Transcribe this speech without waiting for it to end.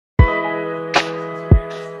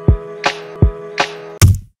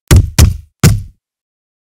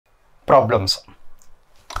problems.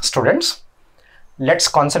 Students, let's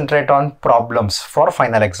concentrate on problems for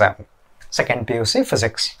final exam. Second PUC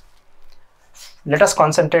Physics. Let us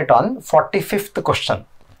concentrate on 45th question.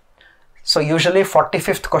 So usually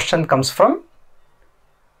 45th question comes from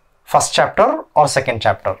first chapter or second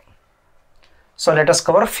chapter. So let us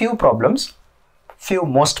cover few problems, few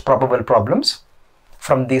most probable problems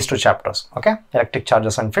from these two chapters. Okay, electric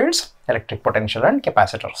charges and fields, electric potential and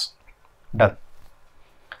capacitors. Done.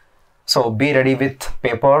 So be ready with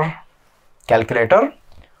paper, calculator.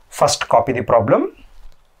 First copy the problem.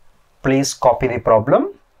 Please copy the problem.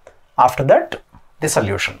 After that, the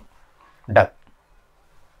solution. Done.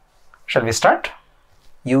 Shall we start?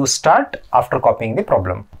 You start after copying the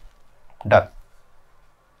problem. Done.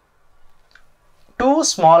 Two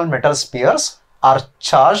small metal spheres are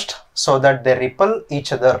charged so that they repel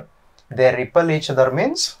each other. They repel each other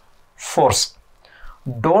means force.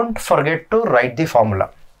 Don't forget to write the formula,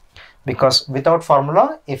 because without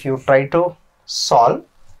formula, if you try to solve,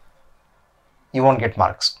 you won't get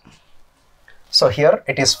marks. So here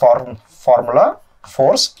it is formula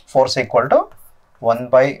force equal to 1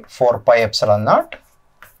 by 4 pi epsilon naught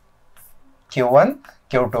Q1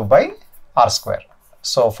 Q2 by R square.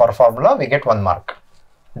 So for formula we get 1 mark.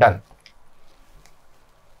 Done.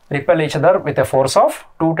 Repel each other with a force of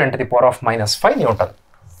 2 × 10⁻⁻5 Newton.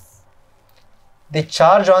 The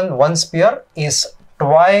charge on one sphere is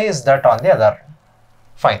twice that on the other.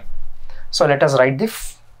 Fine. So let us write the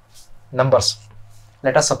numbers.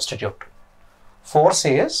 Let us substitute. Force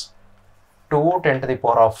is 2 ×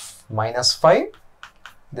 10⁻⁻5.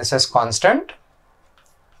 This is constant.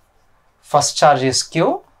 First charge is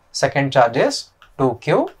Q. Second charge is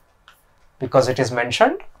 2Q. Because it is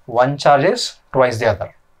mentioned, one charge is twice the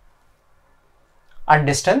other. And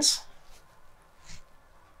distance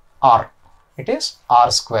R. It is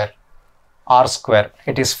R square. R square.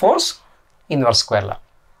 It is force inverse square law.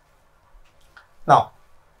 Now,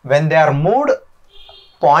 when they are moved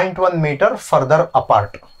 0.1 meter further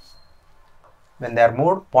apart,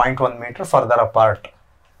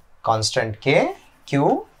 constant K,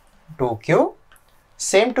 Q, 2Q,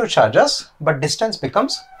 same two charges, but distance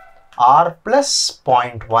becomes R plus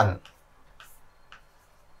 0.1.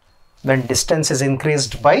 When distance is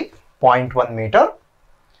increased by 0.1 meter,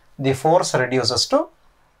 the force reduces to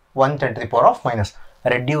 1 × 10⁻⁻.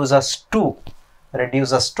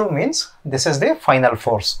 Reduces to means this is the final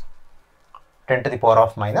force,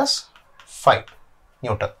 10⁻⁻5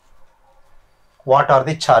 Newton. What are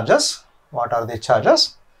the charges?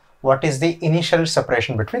 What is the initial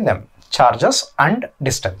separation between them? Charges and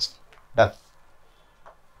distance. Done.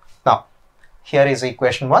 Now, here is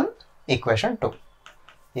equation 1, equation 2.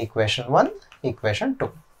 Equation 1, equation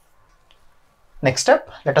 2. Next step,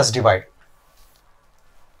 let us divide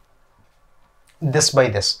this by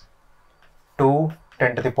this. 2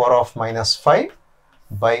 × 10⁻⁻5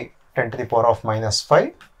 by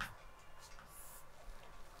 10⁻⁻5.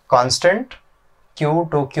 Constant Q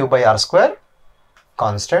 2Q by R square.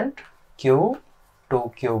 Constant Q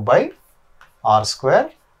 2Q by R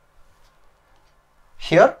square.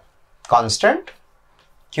 Here constant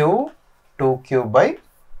Q 2Q by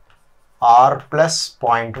R plus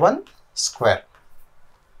 0.1 square.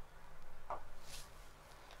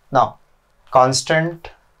 Now constant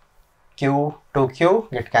Q 2Q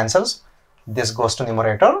get cancels. This goes to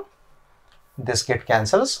numerator. This get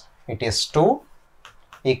cancels. It is 2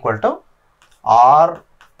 equal to R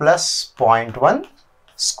plus 0.1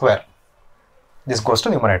 square. This goes to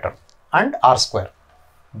numerator, and R square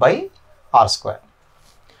by R square.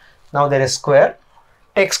 Now there is square.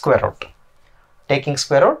 Take square root. Taking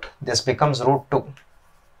square root, this becomes root 2.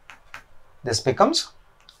 This becomes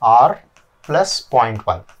R plus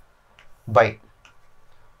 0.1 by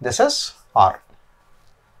this is R.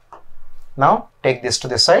 Now take this to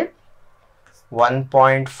this side.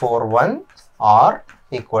 1.41 R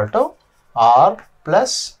equal to R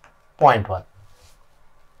plus 0.1.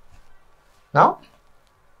 Now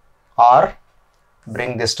R,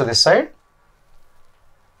 bring this to this side.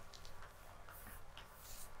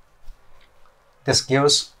 This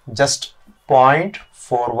gives just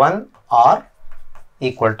 0.41 R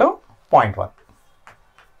equal to 0.1,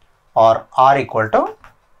 or R equal to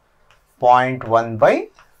 0.1 by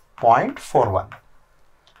 0.41.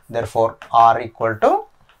 Therefore R equal to,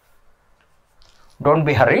 don't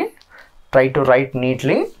be hurry, try to write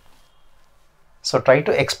neatly. So try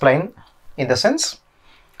to explain in the sense,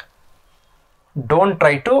 don't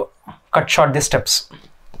try to cut short the steps.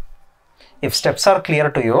 If steps are clear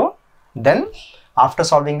to you, then after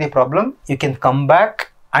solving the problem, you can come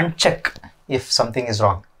back and check if something is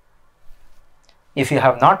wrong. If you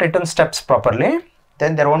have not written steps properly,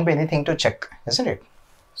 then there won't be anything to check, isn't it?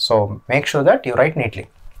 So make sure that you write neatly.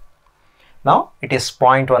 Now it is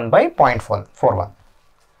 0.1 by 0.41.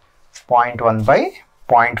 0.1 by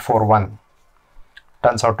 0.41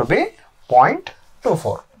 turns out to be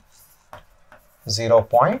 0.24.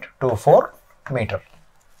 0.24 meter.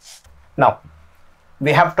 Now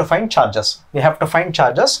we have to find charges. We have to find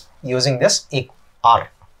charges using this R.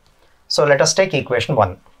 So let us take equation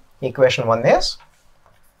 1. Equation 1 is,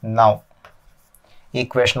 now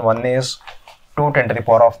equation 1 is 2 10 to the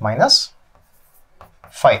power of minus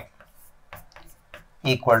 5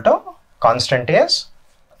 equal to constant is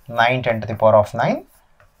 9 10 to the power of 9,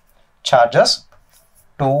 charges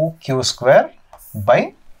 2q square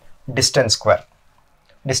by distance square.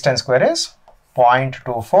 Distance square is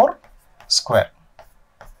 0.24 square.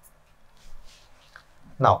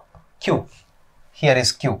 Now q, here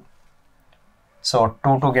is q. So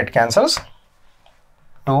 2 get cancels,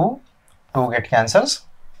 2 get cancels,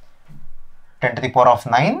 10 to the power of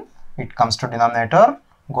 9, it comes to denominator,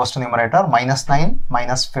 goes to numerator, minus 9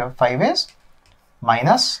 minus 5 is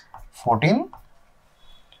minus 14.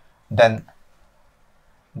 Then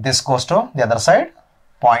this goes to the other side,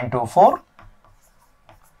 0.24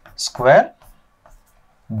 square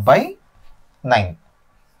by 9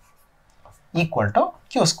 equal to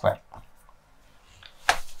q square.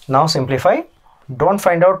 Now simplify. Don't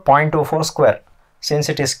find out 0.24 square. Since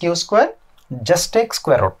it is q square, just take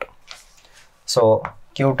square root. So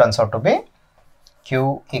q turns out to be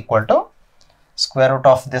q equal to square root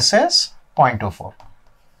of this is 0.24.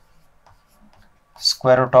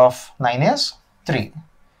 Square root of 9 is 3.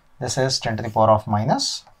 This is 10 to the power of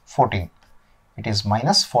minus 14. It is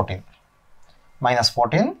minus 14. Minus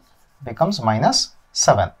 14 becomes minus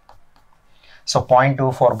 7. So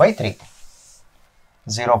 0.24 by 3.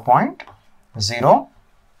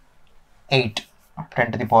 0.08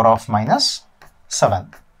 10 to the power of minus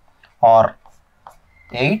 7, or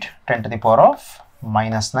 8 10 to the power of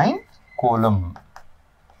minus 9 coulomb.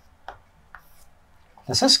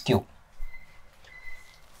 This is q.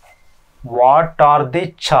 What are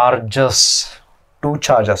the charges? Two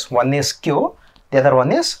charges. One is q, the other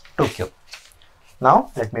one is 2q.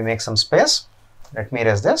 Now let me make some space. Let me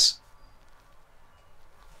erase this.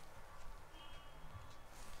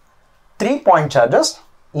 3-point charges,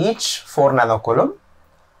 each 4 nanocoulomb,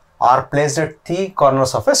 are placed at 3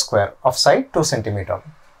 corners of a square of side 2 cm.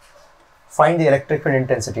 Find the electric field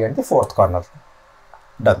intensity at the 4th corner.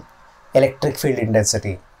 Done. Electric field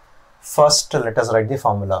intensity. First, let us write the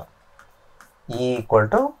formula. E equal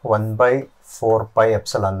to 1 by 4 pi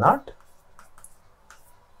epsilon naught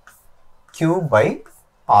Q by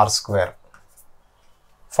R square.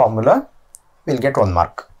 Formula will get 1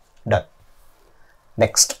 mark. Done.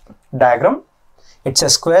 Next, diagram. It's a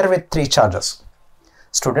square with 3 charges.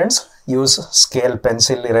 Students, use scale,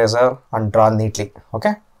 pencil, eraser and draw neatly.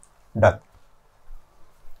 Okay? Done.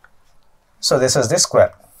 So this is the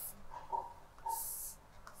square.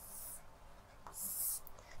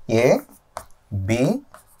 A, B,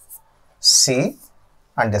 C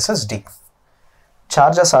and this is D.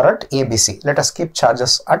 Charges are at ABC. Let us keep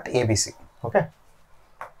charges at ABC. Okay?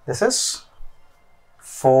 This is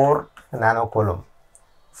 4 nanocoulomb.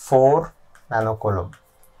 4 nanocoulomb.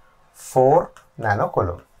 4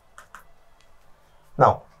 nanocoulomb.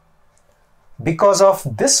 Now, because of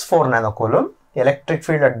this 4 nanocoulomb, electric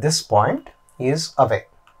field at this point is away.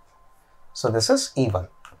 So this is E1.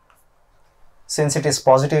 Since it is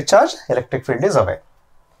positive charge, electric field is away.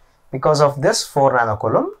 Because of this 4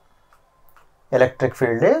 nanocoulomb, electric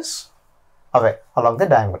field is away along the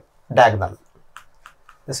diagonal.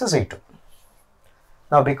 This is E2.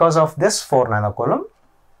 Now because of this 4 nanocoulomb,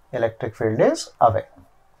 electric field is away.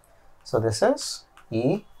 So this is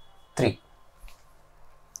E3.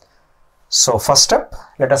 So first step,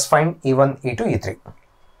 let us find E1, E2, E3.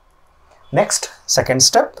 Next, second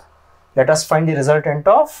step, let us find the resultant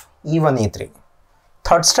of E1, E3.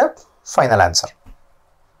 Third step, final answer.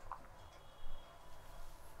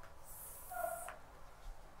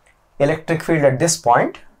 Electric field at this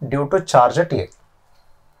point due to charge at A.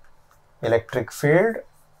 Electric field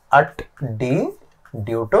at D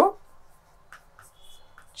due to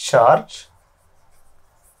charge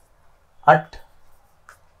at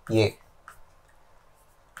A,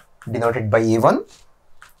 denoted by E1,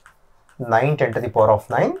 9 10 to the power of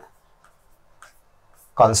 9,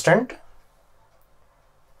 constant,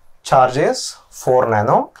 charge is 4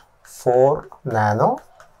 nano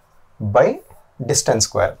by distance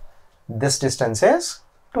square. This distance is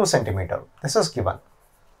 2 centimeter. This is given.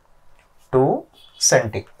 2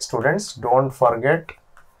 centi. Students, don't forget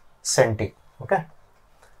centi. Okay?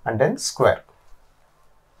 And then square.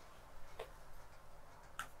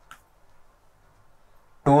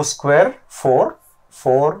 2 square 4,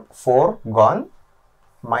 4, 4 gone,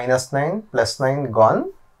 minus 9 plus 9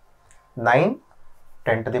 gone, 9,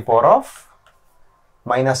 10 to the power of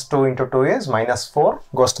minus 2 into 2 is minus 4,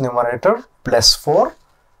 goes to numerator, plus 4,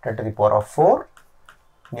 10 to the power of 4,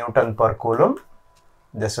 Newton per Coulomb.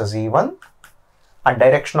 This is E1, and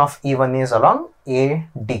direction of E1 is along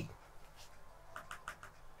AD.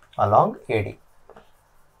 Along AD.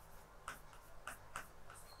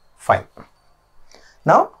 Fine.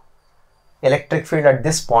 Now, electric field at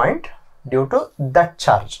this point due to that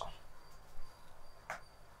charge.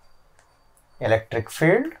 Electric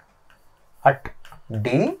field at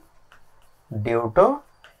D due to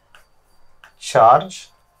charge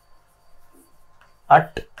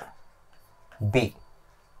at B.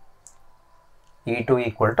 E2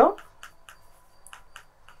 equal to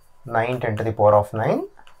 9 10 to the power of 9.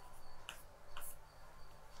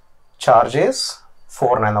 Charge is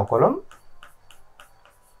 4 nanocoulomb.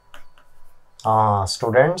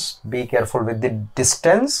 Students, be careful with the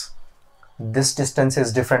distance. This distance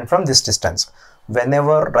is different from this distance.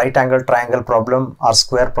 Whenever right angle triangle problem or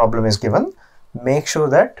square problem is given, make sure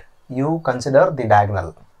that you consider the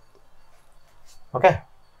diagonal. Okay.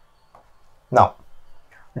 Now,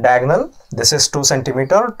 diagonal, this is 2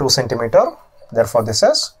 centimeter, 2 centimeter. Therefore, this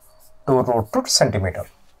is 2 root 2 centimeter.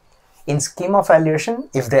 In scheme of valuation,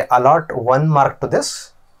 if they allot 1 mark to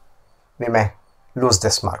this, we may lose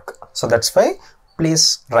this mark. So that's why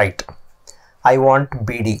please write, I want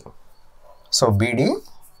BD. So BD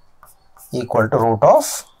equal to root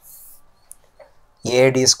of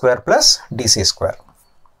AD square plus DC square.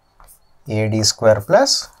 AD square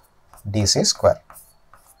plus DC square,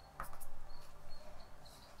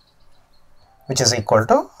 which is equal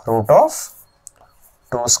to root of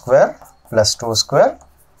 2 square plus 2 square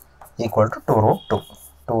equal to 2 root 2.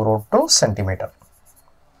 2 root 2 centimeter.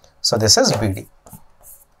 So this is BD.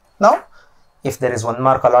 Now, if there is 1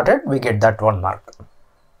 mark allotted, we get that 1 mark.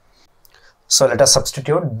 So let us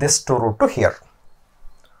substitute this 2 root 2 here.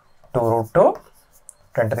 2 root 2,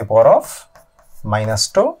 10 to the power of minus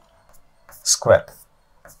 2 square.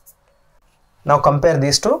 Now compare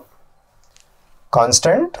these two.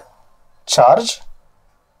 Constant, charge,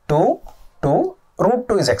 2, 2, root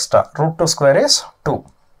 2 is extra. Root 2 square is 2.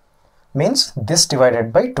 Means this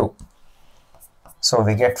divided by 2. So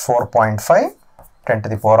we get 4.5, 10 to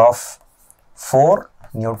the power of 4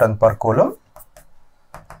 Newton per Coulomb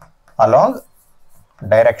along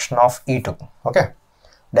direction of E2. Okay.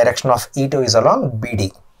 Direction of E2 is along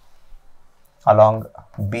BD. Along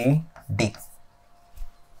BD.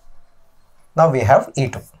 Now we have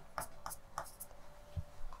E2.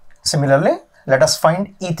 Similarly, let us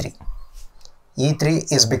find E3.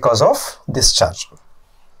 E3 is because of this charge.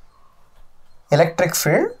 Electric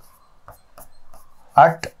field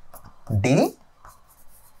at D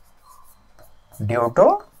due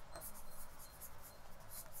to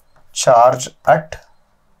charge at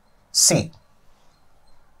C.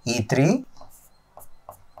 E3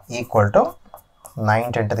 equal to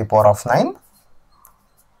 9 10 to the power of 9.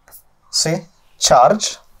 See,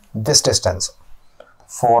 charge this distance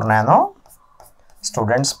 4 nano.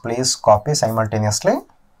 Students, please copy simultaneously.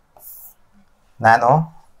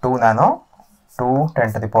 Nano, 2 nano, 2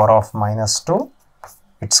 10 to the power of minus 2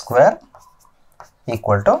 its square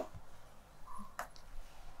equal to,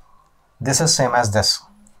 this is same as this,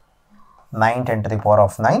 9 10 to the power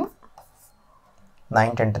of 9,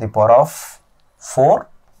 9 10 to the power of 4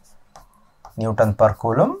 Newton per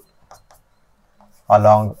Coulomb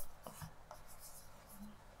along,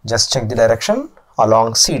 just check the direction,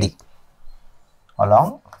 along CD.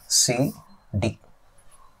 Along CD.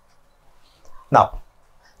 Now,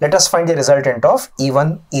 let us find the resultant of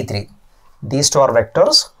E1, E3. These two are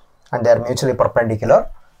vectors and they are mutually perpendicular.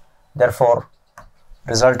 Therefore,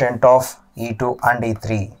 resultant of E2 and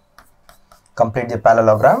E3. Complete the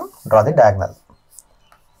parallelogram, draw the diagonal.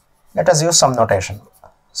 Let us use some notation.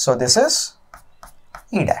 So this is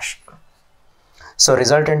E dash. So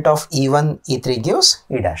resultant of E1, E3 gives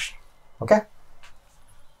E dash. Okay.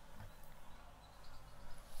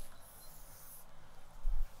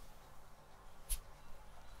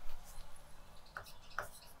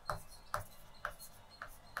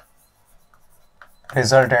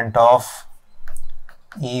 Resultant of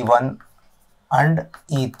E1 and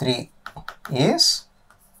E3 is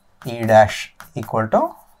E dash equal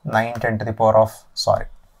to 9 10 to the power of,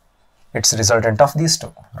 it's resultant of these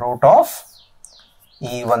two, root of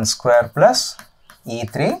E1 square plus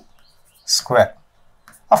E3 square.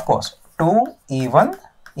 Of course, 2 E1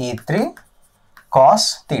 E3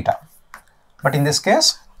 cos theta. But in this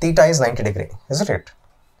case, theta is 90 degree, isn't it?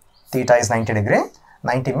 Theta is 90 degree.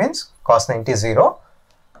 90 means cos 90 is 0.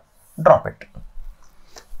 drop it.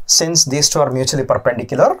 Since these two are mutually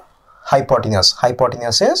perpendicular, hypotenuse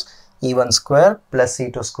is E1 square plus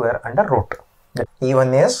E2 square under root.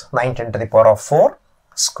 E1 is 9 10 to the power of 4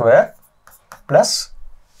 square plus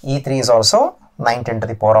E3 is also 9 10 to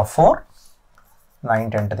the power of 4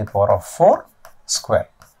 square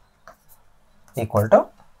equal to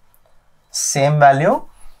same value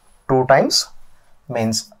 2 times,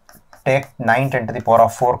 means take 9 10 to the power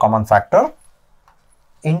of 4 common factor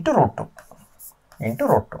into root 2.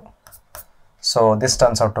 So this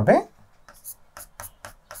turns out to be,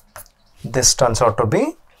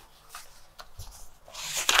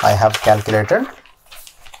 I have calculated,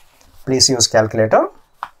 please use calculator,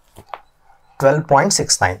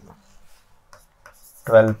 12.69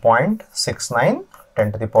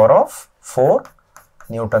 10 to the power of 4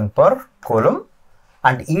 Newton per Coulomb,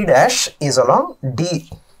 and E dash is along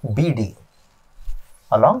BD.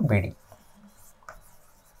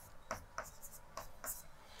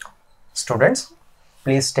 Students,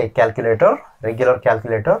 please take calculator, regular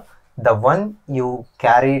calculator, the one you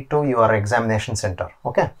carry to your examination center.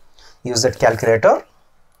 Okay, use that calculator,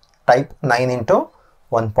 type 9 into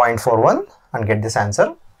 1.41 and get this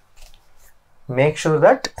answer. Make sure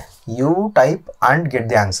that you type and get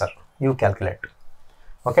the answer, you calculate.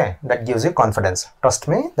 Okay, that gives you confidence. Trust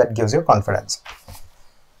me, that gives you confidence.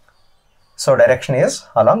 So direction is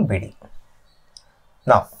along BD.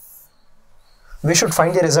 Now we should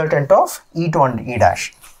find the resultant of E2 and E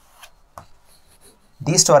dash.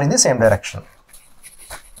 These two are in the same direction.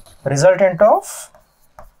 Resultant of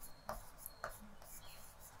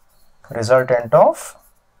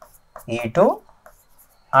E2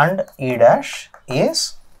 and E dash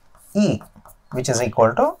is E, which is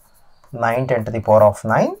equal to 9 10 to the power of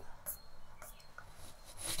 9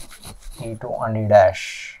 E2 and E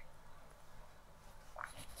dash.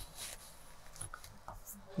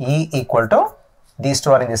 E equal to, these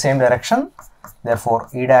two are in the same direction, therefore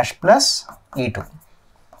E dash plus E2.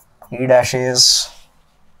 E dash is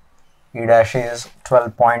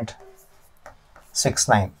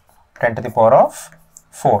 12.69 10 to the power of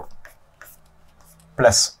 4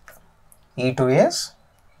 plus E2 is,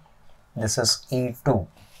 this is E2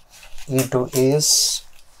 is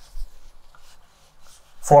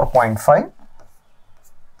 4.5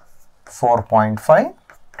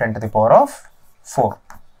 10 to the power of 4.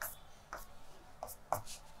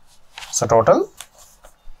 So total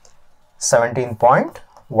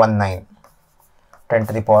 17.19 10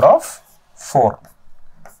 to the power of 4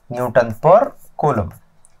 Newton per Coulomb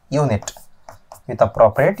unit with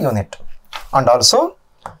appropriate unit. And also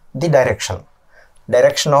the direction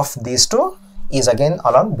of these two is again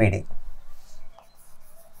along BD,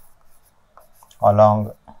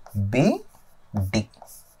 along BD.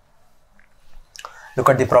 Look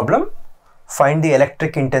at the problem. Find the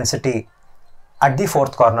electric intensity at the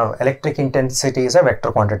fourth corner. Electric intensity is a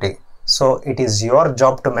vector quantity, so it is your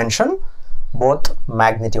job to mention both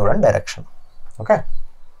magnitude and direction. Okay,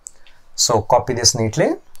 so copy this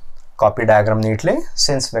neatly, copy diagram neatly.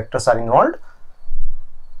 Since vectors are involved,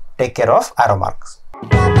 take care of arrow marks.